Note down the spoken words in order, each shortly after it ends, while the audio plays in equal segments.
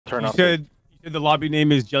turn up. You said the lobby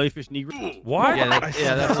name is Jellyfish Negro? What? Yeah, that's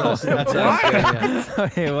us. That's us. Yeah.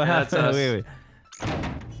 Okay, what happened? Wait.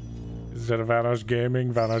 Instead of Vanoss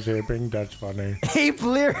Gaming, Vanoss Aping. That's funny.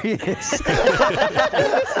 Hilarious.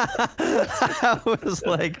 I was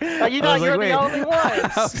like, You know, you're the only one.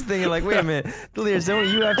 I was thinking like, wait a minute, Delirious, don't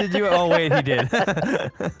you have to do it? Oh wait, he did.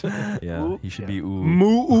 Yeah, he should be ooh.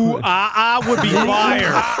 Moo ooh ah ah would be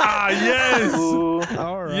fire. Ah, yes.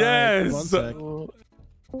 All right. Yes. 1 sec.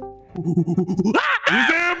 He's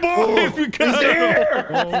there, boys. He's there.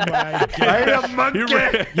 Oh my god. He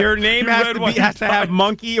ran. Your name has to have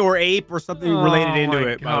monkey or ape or something related into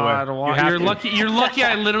it. By the way, You're lucky. You're lucky.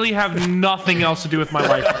 I literally have nothing else to do with my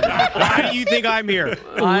life right now. Why do you think I'm here?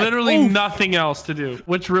 Literally nothing else to do.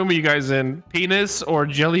 Which room are you guys in? Penis or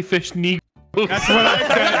jellyfish Negro? That's what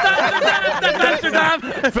I said.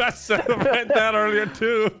 That's I meant that earlier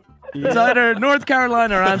too. It's either North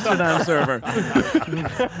Carolina or Amsterdam server.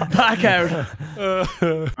 Back out. All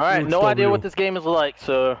right, no idea what this game is like,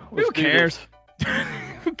 so Who cares?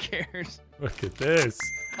 Who cares? Look at this.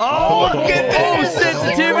 Oh, look at this!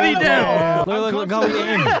 Sensitivity down! Look how we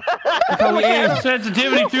aim. Look how we aim.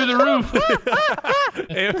 Sensitivity through the roof.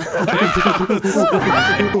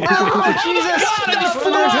 Oh, Jesus!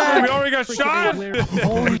 We already got shot.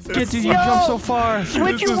 Holy shit, dude, you jumped so far.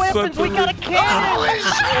 switch your weapons. We got a cannon. We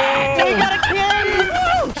got a cannon.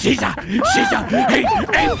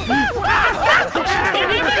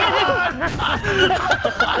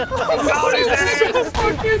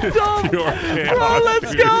 Oh,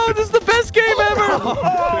 let's go! This is the best game ever!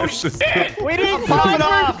 Oh shit! We didn't pop it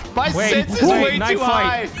off. My sense is way too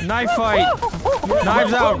high. Knife fight.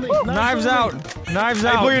 Knives out. Knives out. Knives Hey,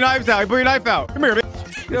 pull out. your knives out. Pull your knife out. Come here,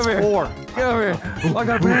 bitch. Get over here. Get over here. Oh, I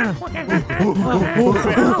got a banana.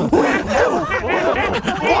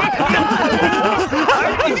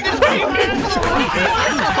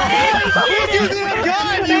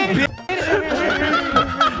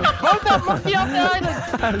 Both that monkey off the island.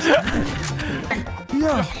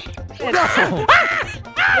 Yeah.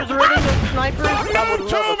 There's already no snipers. I would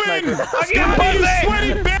love a sniper.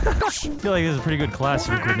 I feel like this is a pretty good class.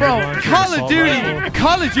 Bro, Call of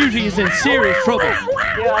Duty is in serious trouble.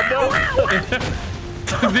 Yeah, I know.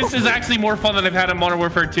 This is actually more fun than I've had in Modern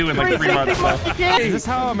Warfare 2 in like 3 months. Is this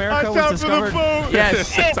how America was discovered?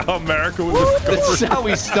 Yes. That's how America was discovered. This is how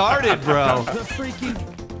we started, bro.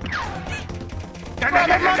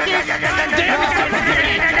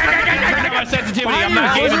 My sensitivity. I'm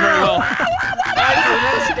not gaming very well.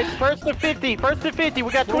 It's first to 50. First to 50.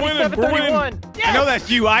 We got We're winning, 27-31. I know that's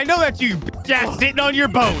you. I know that's you, bitch ass sitting on your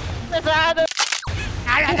boat. That's either.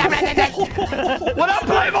 What up,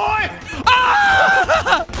 Playboy?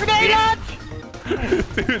 Grenade launch!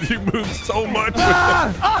 Dude, you moved so much.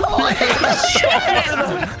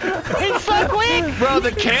 It's so quick! Bro,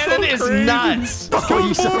 the cannon is nuts. Oh,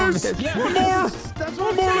 you son of a boys. bitch. One more. That's what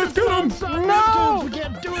One more. Let's get him. No! We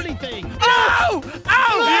can't do anything. Ow!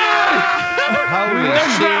 How we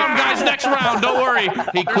Next round, guys. Next round. Don't worry.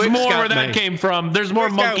 He There's quick more where scouted that me. came from. There's more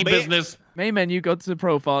Quick scout, monkey mate. business. Main menu, go to the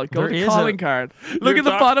profile, go There to is calling a- card. Look at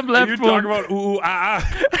the bottom left You one. talking about ooh ah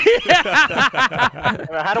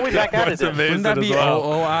How do we back out of That's this? amazing Wouldn't that as be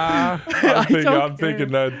well. I'm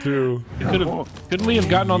thinking that too. Couldn't we have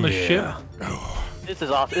gotten on the ship? This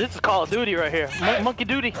is awesome. This is Call of Duty right here. Monkey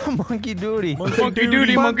Duty. Monkey duty. Monkey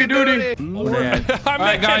duty, monkey duty. Oh, All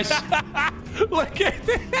right, guys. Look at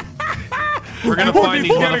it. We're gonna We're find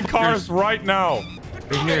these getting motherfuckers. cars right now.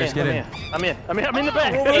 Get in. I'm in the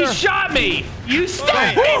back. He shot me! You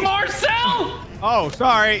stabbed me, Marcel! Oh,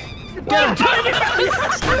 sorry. Get him!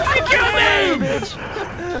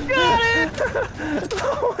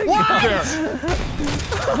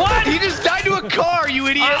 What? He just died to a car, you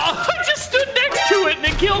idiot. I just stood next to it and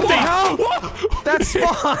it killed me! That's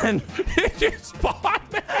spawn. It just spawned.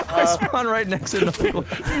 I spawned right next to the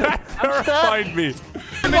That terrified me.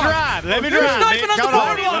 Let me drive. Let me drive. sniping bitch. on the Hold on.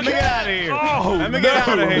 boardwalk. Let me get out of here. Oh, Let me get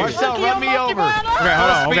out of here. Marcel, run me over. Okay,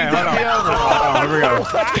 hold on. Okay, hold on. Here we go.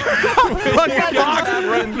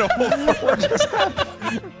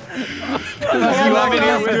 You want me to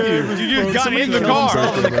get with you? You just got in the car.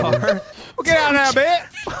 Well, get out of there,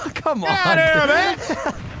 bitch. Come on. Get out of there, bitch.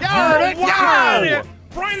 Get out of there. Get out of there.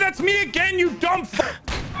 Brian, that's me again, you dumb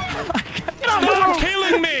Stop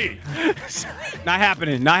killing me! Not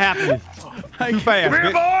happening. Not happening. Too fast. Come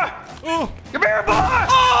here, boy! Come here, boy!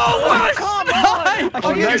 Oh, Come on!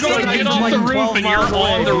 Oh, You're going to get off the roof and you're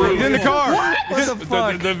on the roof. He's in the car. What the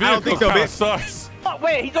fuck? The I don't think vehicle so, kind bitch. of sucks. Oh,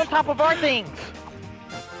 wait, he's on top of our things.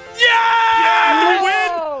 Yeah! Did we win?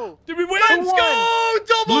 Oh! Did we win? Let's go!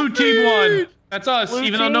 Blue team won. That's us. Blue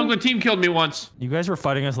even team? though Nogla team killed me once. You guys were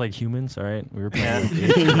fighting us like humans, all right? We were playing.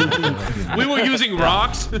 We were using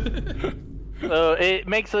rocks. So it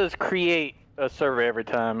makes us create a server every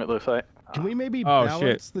time, it looks like. Can we maybe Oh,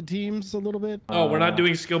 balance the teams a little bit? Oh, we're not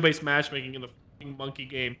doing skill-based matchmaking in the f***ing monkey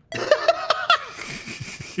game.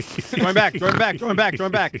 Join back.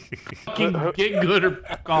 Fucking get good or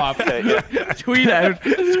fuck off. Tweet out.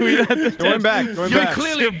 Join back.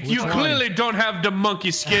 You clearly don't have the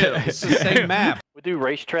monkey skills. It's the same map. We do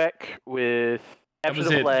racetrack with That capture was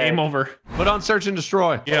the it. flag. Game over. Put on search and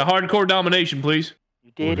destroy. Yeah, hardcore domination, please.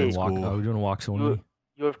 You did it. Are we doing walks only?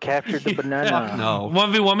 You have captured the banana. No.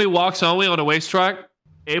 1v1 me walks only on a wastetrack.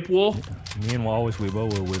 Ape wolf. Me and Wallace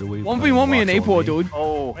Weebo will wait away. 1v1 me and Apo, dude.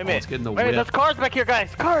 Oh, wait a minute. Let's get in the Wait, whip. there's cars back here,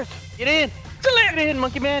 guys. Cars. Get in. Get in,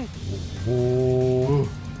 monkey man. Oh,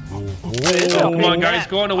 come on, guys.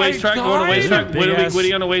 Go on a wastetrack. Go on a wastetrack.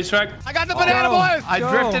 Witty on a wastetrack. I got the banana, boys. I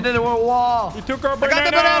drifted into a wall. You took our banana.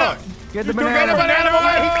 I got the banana. Get the Get the banana,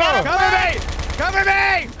 boys. Cover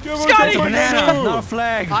me. Scotty! Banana, not a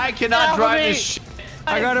flag. I cannot drive this shit.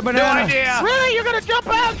 I got a No banana. idea. Really? You're gonna jump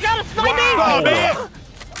out? You gotta snipe me? Oh, man.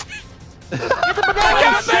 Get the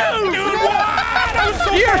banana. Dude, what? I'm so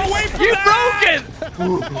far away from You that. broke it!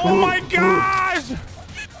 Oh my gosh!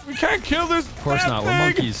 We can't kill this. Of course not. We're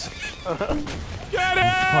monkeys. Get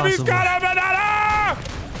him! He's got a banana!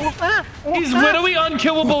 He's literally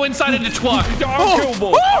unkillable inside of the truck.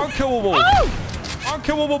 Unkillable! Unkillable!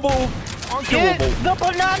 Unkillable! Get Unkillable! the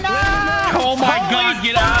banana. Oh my god,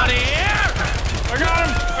 get out of here! I got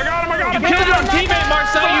him! I got him! I got him! You killed your teammate,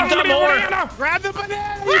 Marcel, you dumb whore! Grab the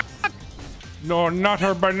banana! No, not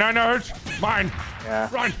her banana. It's mine. Yeah.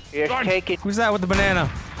 Run! Here, Run! take it. Who's that with the banana?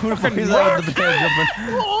 Who the fuck is that with the banana jumping?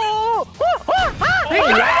 Oh,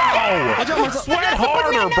 Wow! Sweat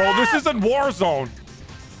harder, bro. This isn't Warzone.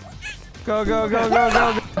 Go, go, go, go,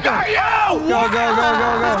 go. Got you! Go, go, go, go,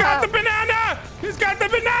 He's go. got the banana! He's got the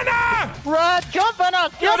banana! Run, jump on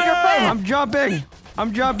us. Jump your face. I'm jumping.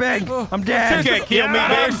 I'm jumping. I'm dead. You can't kill me,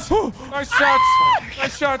 bitch. Nice shots.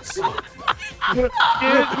 Nice shots.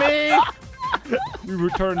 Excuse me. We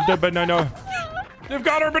returned the banana. They've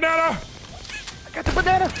got our banana. Got the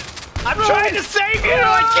banana. I'm trying to save you.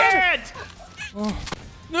 I can't.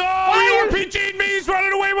 No, you were PG'ing me. He's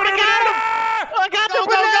running away with our banana. I got the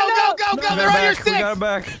banana. Go. They're back. We got it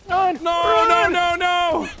back. No.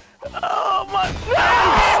 Oh my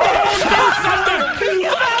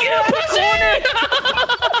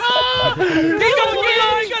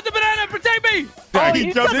He got the banana! Protect me!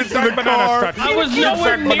 He jumped inside the banana strap. I was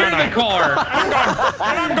nowhere near the car.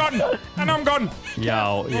 And I'm gone.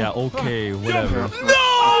 Yeah, okay, whatever. No!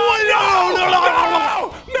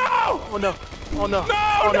 Oh no. Oh no.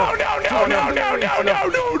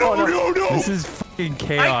 No! This is fucking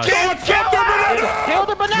chaos. Someone stop the banana! Kill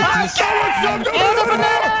the banana. Someone stop the Kill the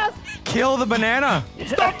banana! banana. Kill the banana.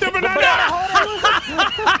 Stop the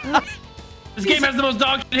banana! This game has the most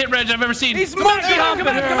dog shit hit reg I've ever seen. He's monkey hopping!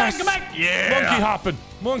 Come back.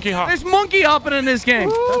 Monkey hopping. There's monkey hopping in this game!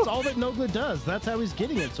 That's all that Nogla does. That's how he's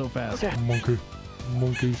getting it so fast.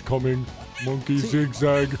 Monkey's coming. Monkey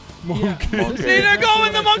zigzag. Monkey. See, they're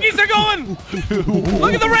going! The monkeys are going!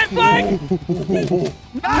 Look at the red flag!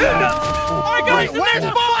 Alright guys, in their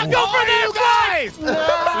spot! Go for their flag!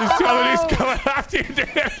 He's coming after you.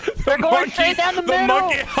 They're going straight down the The middle.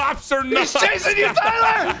 monkey hops are nuts. He's chasing you,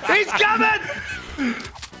 Tyler. He's coming.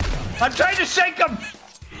 I'm trying to shake him.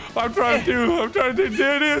 I'm trying to. There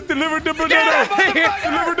it is. Deliver the banana.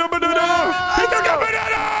 Deliver the banana. He took the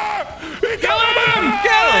banana. He Kill him!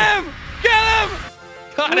 Kill him! Kill him!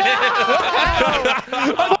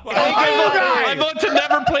 I vote to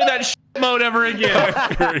never play that shit mode ever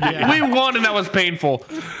again. We won and that was painful.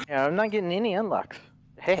 Yeah, I'm not getting any unlocks.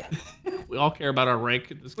 Hey. We all care about our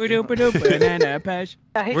rank at this game. Banana patch.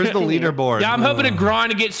 Where's the leaderboard? Yeah, I'm hoping to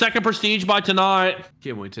grind and get second prestige by tonight.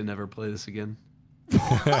 Can't wait to never play this again.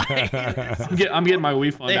 I'm getting my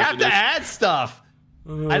Wii fund. They have to add stuff.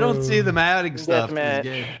 I don't see them adding stuff to Deathmatch.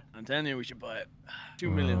 this game. I'm telling you, we should buy it.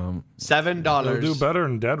 $2 million. $7. They'll do better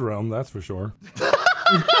in Dead Realm, that's for sure.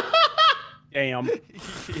 Damn.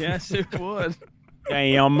 Yes, it would.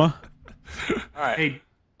 Damn. All right. Hey,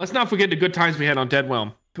 let's not forget the good times we had on Dead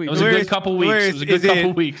Realm. It was a Where good is- couple where weeks. is- It was a good is it-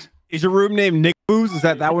 couple weeks. Is your room named Nick Booze? Is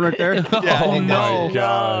that one right there? Oh no.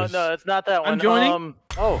 gosh. No, it's not that one. I'm joining?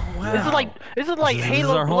 This is like This is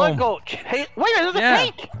Halo our Blood home. Gulch. Hey, wait, there's a Yeah.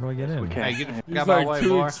 tank. How do I get in? Hey, get He's got my like way, too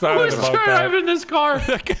boy. excited Who's about that. driving this car?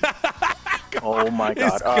 Oh my It's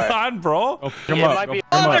god. All right. gone, bro. Yeah, it might be.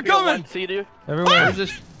 Oh, they're might be a coming. one-seater. Everywhere. Where's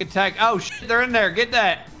this fucking tank? Oh shit, they're in there. Get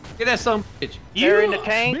that. Get that son of a bitch. They're in the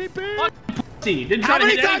tank. Didn't How try to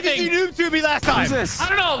many hit times did anything. you noob to me last time? Who's this? I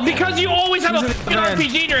don't know, because you always have a fucking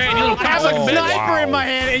RPG in your hand, you little I have a cock bitch. sniper in my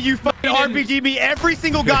hand, and you fucking RPG me every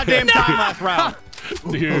single goddamn time last round.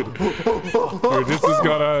 Dude, this is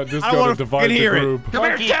gonna divide the hear it. group. Come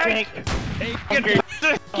here, tank.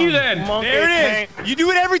 You then. There it is. You do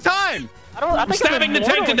it every time. I think Stabbing the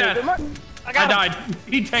tank to death. I got him. died.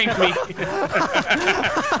 He tanked me.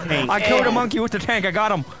 I killed a monkey with the tank. I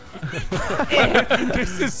got him.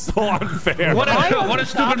 This is so unfair. What a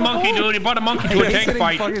stupid monkey, dude. He brought a monkey to a tank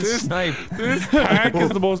fight. This tank is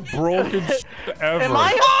the most broken shit ever.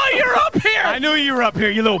 Oh, you're up here! I knew you were up here,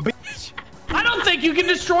 you little bitch. I don't think you can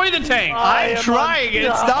destroy the tank. I'm trying.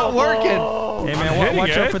 It's not working. Hey man,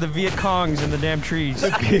 watch out for the Viet Congs in the damn trees.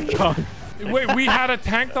 Wait, we had a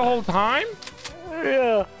tank the whole time?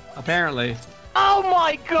 Yeah. Apparently. Oh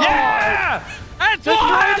my god! Yeah! That's what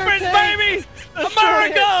happens, baby!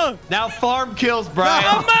 America! Now farm kills, Brian.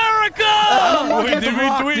 America!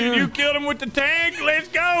 Wait, did you killed him with the tank? Let's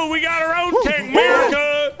go. We got our own tank,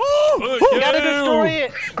 America. You gotta destroy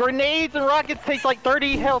it. Grenades and rockets takes like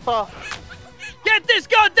 30 health off. Get this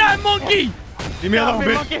goddamn monkey! Leave me alone,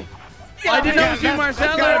 bitch. Monkey. I didn't know it was you, Marcel.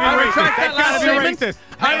 I retract that last statement.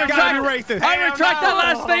 I retract that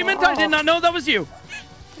last statement. I did not know that was you.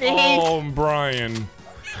 Oh, Brian.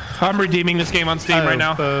 I'm redeeming this game on Steam right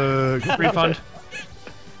now. Refund.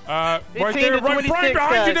 Right 18 there, to right 26, behind you.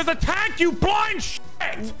 guys. There's a tank, you blind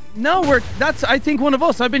shit. No, that's I think one of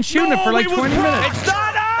us. I've been shooting it for like 20 minutes. It's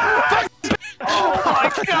not us. Oh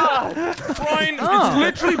my god! Brian, it's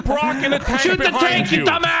literally Brock in a tank Shoot the behind tank, you you.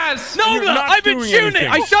 dumbass! Nogla, not I've been doing shooting anything.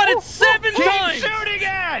 it. I shot it 7 times. Shooting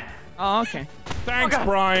it! Oh, okay. Thanks,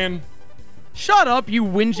 Brian. Shut up, you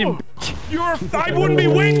whinging bitch. I wouldn't be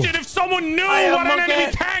whinging if someone knew what an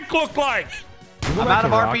enemy tank looked like. I'm out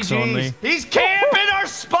of Rocks RPGs. only. He's camping our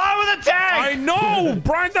spot with a tank. I know.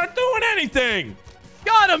 Brian's not doing anything.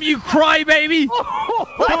 Got him, you crybaby.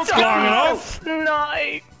 Took long enough.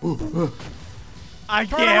 Nice. I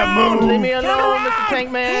Turn can't around. move. Leave me Turn alone, around. Mr.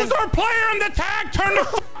 Tank Man. Who's our player in the tank? Turn the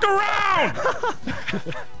around.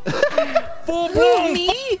 Full-blown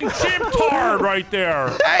chip-tard right there.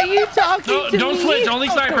 Are you talking Don't switch, only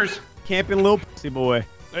snipers. Camping little pussy boy.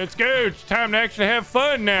 Let's go. It's time to actually have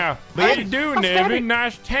fun now. How you doing, Evan?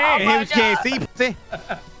 Nice tank. And he was can't see pussy.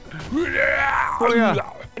 Oh yeah.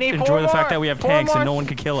 Need Enjoy four the fact more. that we have 4 tanks and more no one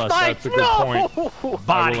can kill us. That's a good No. point.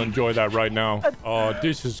 I will enjoy that right now. Oh,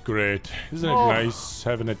 this is great. Isn't it nice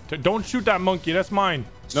having it? Don't shoot that monkey. That's mine.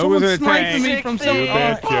 Someone was in a sniping tank. me from some. You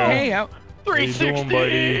betcha. Hey, out. How you doing,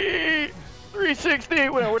 buddy? 360.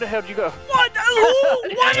 Where the hell did you go? What?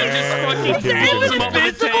 Who? What is this fucking fucking kidding me.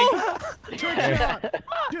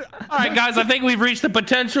 All right, guys, I think we've reached the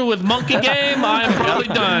potential with Monkey Game. I'm probably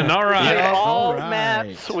done. All right. All right.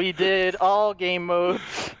 maps. We did all game modes.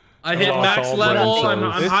 I hit Lost max all level. friends.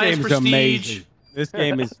 I'm This highest game's prestige. amazing. This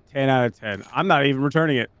game is 10 out of 10. I'm not even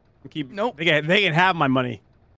returning it. Nope. They can have my money.